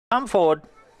Come forward.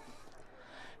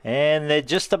 And they're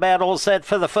just about all set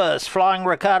for the first. Flying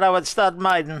Ricardo at stud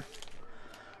maiden.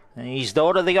 And his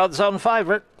daughter, the odds-on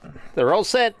favourite. They're all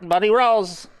set. Buddy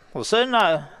rolls. We'll soon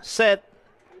know. Set.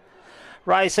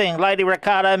 Racing, Lady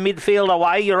Ricardo, midfield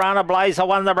away. Urana Blazer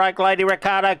won the break. Lady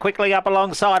Ricardo quickly up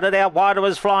alongside it. Out wide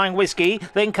was Flying Whiskey.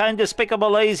 Then came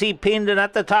Despicable Easy, pinned, and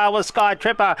at the tail was Sky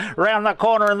Tripper. Round the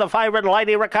corner, and the favourite,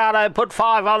 Lady Ricardo, put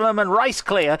 5 on them and race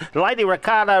clear. Lady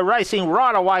Ricardo racing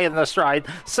right away in the straight.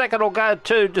 Second will go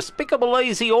to Despicable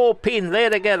Easy, all pinned there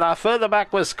together. Further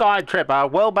back was Sky Tripper.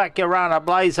 Well back, Urana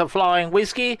Blazer, Flying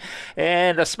Whiskey.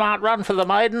 And a smart run for the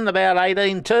maiden, about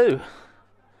 18-2.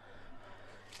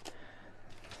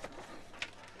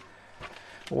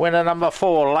 Winner number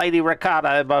 4, Lady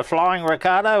Ricardo by Flying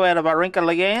Ricardo out of Arinka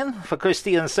Leanne for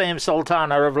Christy and Sam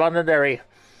Sultana of Londonderry.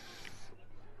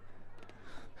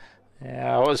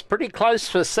 Now, it was pretty close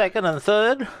for second and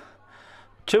third.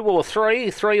 2 or 3,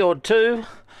 3 or 2.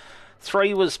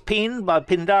 3 was pinned by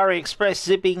Pindari Express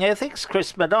Zipping Ethics,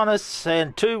 Chris Madonis,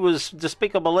 and 2 was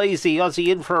Despicable Easy, Aussie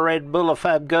Infrared, Bulla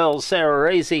Fab Girls,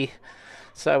 Sarah Easy.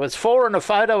 So it's 4 in a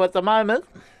photo at the moment.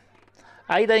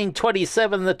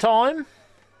 18:27 the time.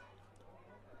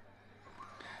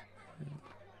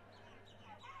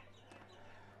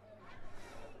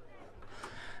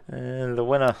 And the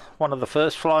winner, one of the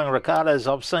first Flying Ricardos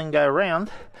I've seen go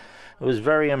round. It was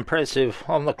very impressive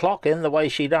on the clock and the way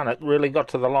she done it. Really got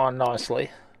to the line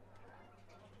nicely.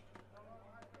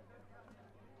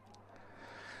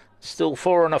 Still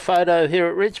 4 in a photo here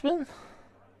at Richmond.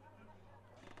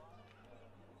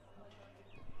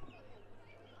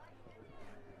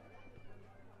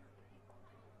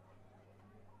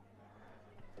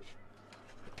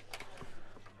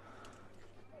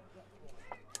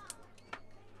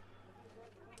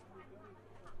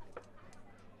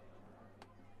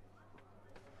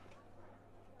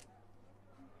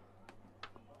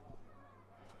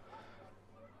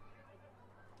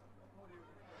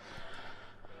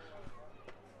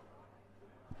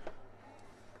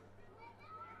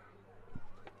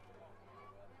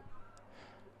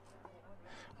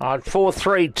 All right, 4,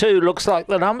 3, 2 looks like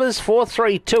the numbers. 4,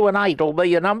 3, 2 and 8 will be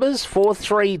your numbers. 4,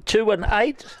 3, 2 and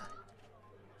 8.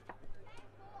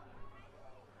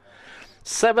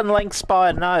 7 lengths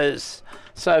by a nose.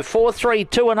 So 4, 3,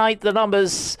 2 and 8 the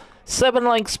numbers. 7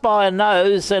 lengths by a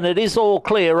nose, and it is all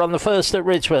clear on the first at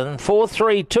Richmond. 4,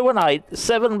 3, 2 and 8.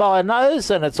 7 by a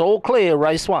nose, and it's all clear,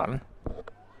 race 1.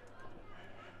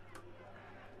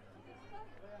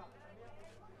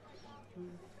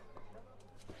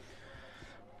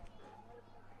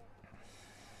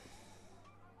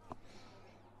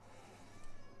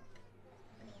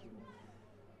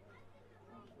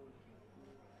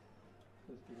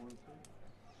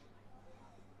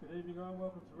 Good evening, everyone.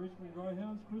 Welcome to Richmond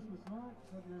Greyhounds Christmas night.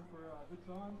 Hope you're in for a good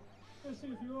time. We'll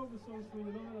sing a few of the songs for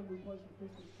you tonight, and we'll play some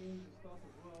Christmas tunes and stuff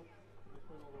as well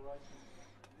between all the races.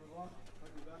 Good luck.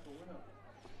 Hope you're back a winner.